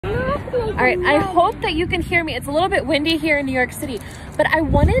All right, I hope that you can hear me. It's a little bit windy here in New York City, but I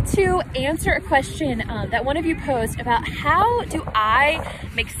wanted to answer a question that one of you posed about how do I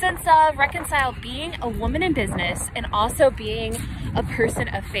make sense of, reconcile being a woman in business and also being a person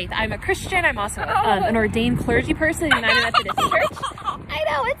of faith. I'm a Christian. I'm also an ordained clergy person in the United Methodist Church. I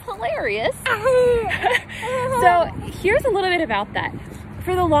know, it's hilarious. So here's a little bit about that.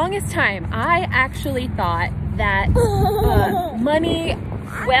 For the longest time, I actually thought that money,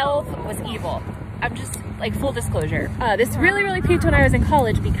 wealth was evil. I'm just like full disclosure. This really peaked when I was in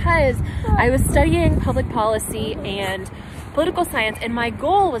college because I was studying public policy and political science, and my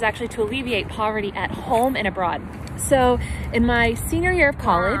goal was actually to alleviate poverty at home and abroad. So in my senior year of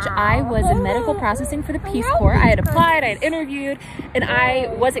college, I was in medical processing for the Peace Corps. I had applied, I had interviewed, and I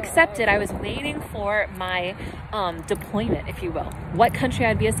was accepted. I was waiting for my deployment, if you will. What country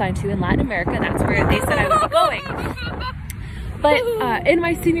I'd be assigned to in Latin America, that's where they said I would be going. But in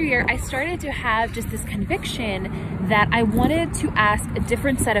my senior year, I started to have just this conviction that I wanted to ask a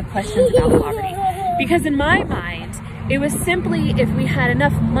different set of questions about poverty. Because in my mind, it was simply if we had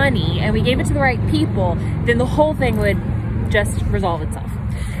enough money and we gave it to the right people, then the whole thing would just resolve itself.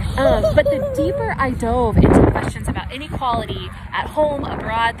 But the deeper I dove into questions about inequality at home,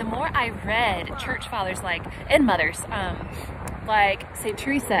 abroad, the more I read church fathers and mothers, like St.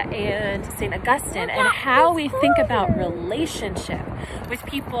 Teresa and St. Augustine, and how we think about relationship with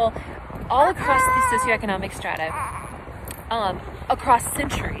people all across the socioeconomic strata, across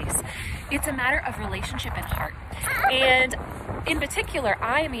centuries. It's a matter of relationship and heart. And in particular,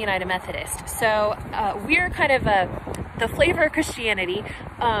 I am a United Methodist. So we're kind of the flavor of Christianity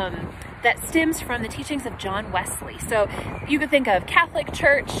that stems from the teachings of John Wesley. So you could think of Catholic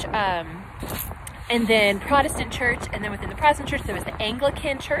Church, and then Protestant Church, and then within the Protestant Church there was the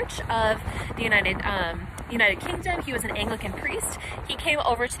Anglican Church of the United Kingdom. He was an Anglican priest. He came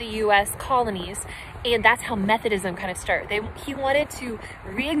over to the U.S. colonies, and that's how Methodism kind of started. He wanted to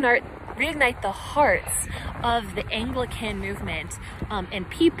reignite the hearts of the Anglican movement and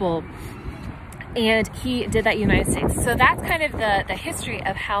people, and he did that in the United States. So that's kind of the history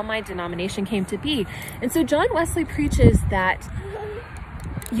of how my denomination came to be. And so John Wesley preaches that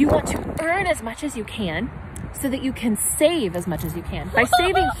you want to earn as much as you can so that you can save as much as you can. By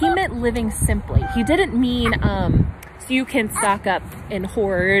saving, he meant living simply. He didn't mean so you can stock up and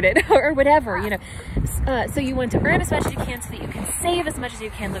hoard or whatever, you know. So you want to earn as much as you can so that you can save as much as you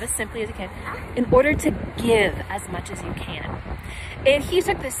can, live as simply as you can, in order to give as much as you can. And he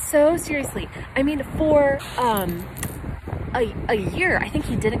took this so seriously. I mean, for a year, I think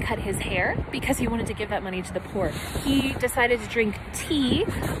he didn't cut his hair because he wanted to give that money to the poor. He decided to drink tea,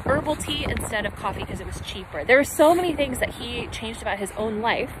 herbal tea, instead of coffee because it was cheaper. There were so many things that he changed about his own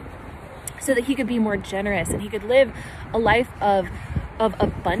life so that he could be more generous and he could live a life of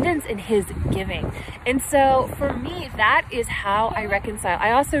abundance in his giving. And so for me, that is how I reconcile.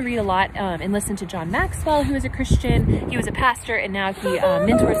 I also read a lot and listen to John Maxwell, who is a Christian. He was a pastor, and now he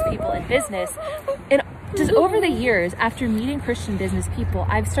mentors people in business. And just over the years, after meeting Christian business people,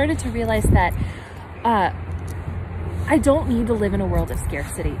 I've started to realize that I don't need to live in a world of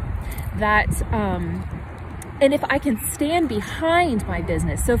scarcity. That and if I can stand behind my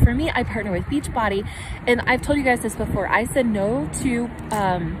business. So for me, I partner with Beachbody, and I've told you guys this before. I said no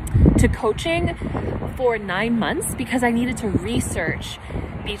to coaching for 9 months because I needed to research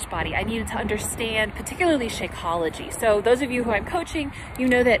Beachbody. I needed to understand particularly Shakeology. So those of you who I'm coaching, you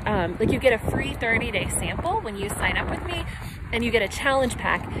know that like you get a free 30-day sample when you sign up with me, and you get a challenge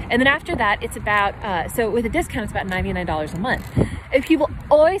pack. And then after that, it's about, so with a discount, it's about $99 a month. And people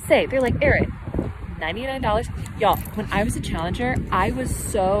always say, they're like, Erin, $99. Y'all, when I was a challenger, I was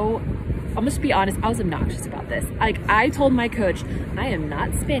so, I'm just be honest, I was obnoxious about this. Like, I told my coach, I am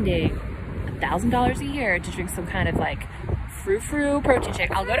not spending $1,000 a year to drink some kind of like frou-frou protein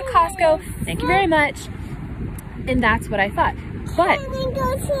shake. I'll go to Costco, thank you very much. And that's what I thought. But,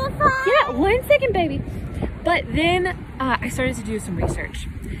 yeah, 1 second, baby. But then I started to do some research.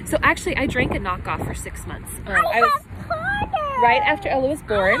 So actually, I drank a knockoff for 6 months. I was right after Ella was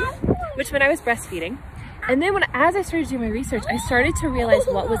born, which meant I was breastfeeding. And then as I started doing my research, I started to realize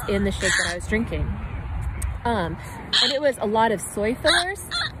what was in the shake that I was drinking. And it was a lot of soy fillers.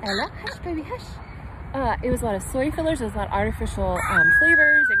 Ella, hush, baby, hush. It was a lot of soy fillers. It was a lot of artificial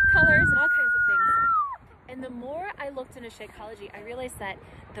flavors and colors and all kinds of things. And the more I looked into Shakeology, I realized that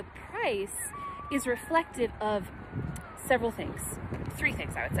the price is reflective of several things. 3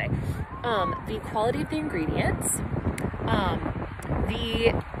 things, I would say. The quality of the ingredients,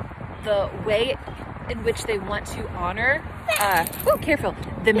 the way in which they want to honor, careful,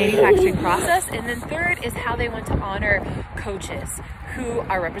 the manufacturing process, and then third is how they want to honor coaches who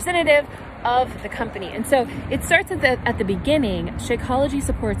are representative of the company. And so it starts at the beginning. Shakeology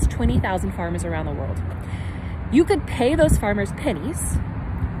supports 20,000 farmers around the world. You could pay those farmers pennies,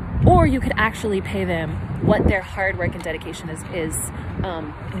 or you could actually pay them what their hard work and dedication is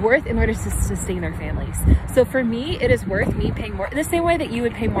worth in order to sustain their families. So for me, it is worth me paying more, the same way that you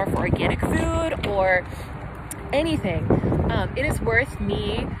would pay more for organic food or anything. It is worth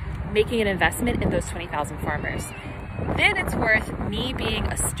me making an investment in those 20,000 farmers. Then it's worth me being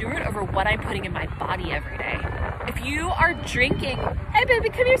a steward over what I'm putting in my body every day. If you are drinking, hey baby,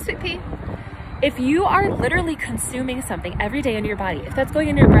 come here, sweet pea. If you are literally consuming something every day into your body, if that's going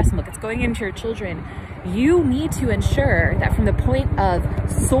into your breast milk, it's going into your children, you need to ensure that from the point of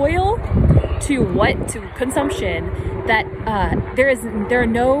soil to consumption, that there are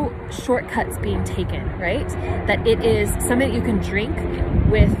no shortcuts being taken, right? That it is something that you can drink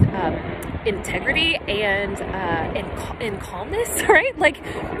with integrity and in calmness, right? Like,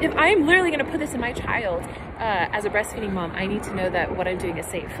 if I'm literally going to put this in my child as a breastfeeding mom, I need to know that what I'm doing is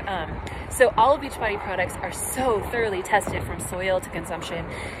safe. So all of Beachbody products are so thoroughly tested from soil to consumption.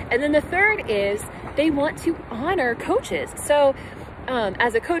 And then the third is they want to honor coaches. So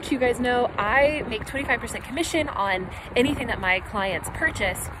as a coach, you guys know I make 25% commission on anything that my clients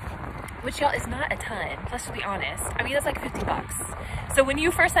purchase, which, y'all, is not a ton. Let's be honest. I mean, that's like 50 bucks. So when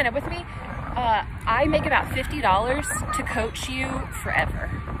you first sign up with me, I make about $50 to coach you forever.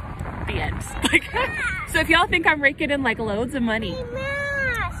 The end. Like, so if y'all think I'm raking in like loads of money.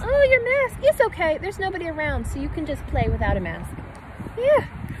 Oh, your mask. It's okay. There's nobody around, so you can just play without a mask. Yeah.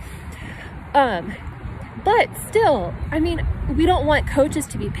 But still, I mean, we don't want coaches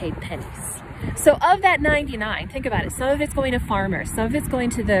to be paid pennies. So of that 99, think about it. Some of it's going to farmers, some of it's going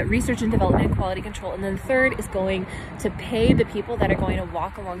to the research and development and quality control, and then the third is going to pay the people that are going to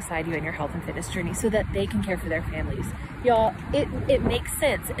walk alongside you in your health and fitness journey so that they can care for their families. Y'all, it makes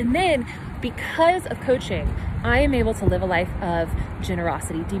sense. And then because of coaching, I am able to live a life of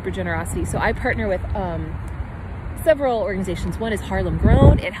generosity, deeper generosity. So I partner with several organizations. One is Harlem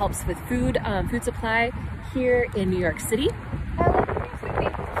Grown. It helps with food supply here in New York City.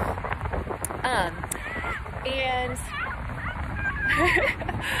 And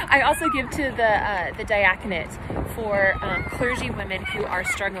I also give to the diaconate for clergy women who are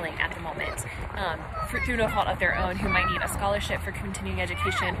struggling at the moment through no fault of their own, who might need a scholarship for continuing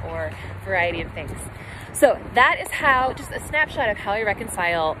education or a variety of things. So that is how, just a snapshot of how I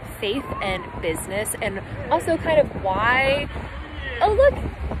reconcile faith and business, and also kind of why, oh look,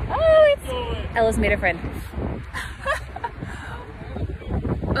 oh, it's, Ella's made a friend.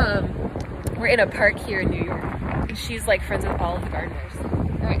 We're in a park here in New York, and she's like friends with all of the gardeners.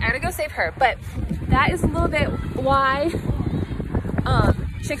 All right, I gotta go save her, but that is a little bit why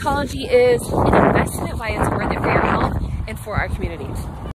Shakeology is an investment, why it's worth it for your health and for our community.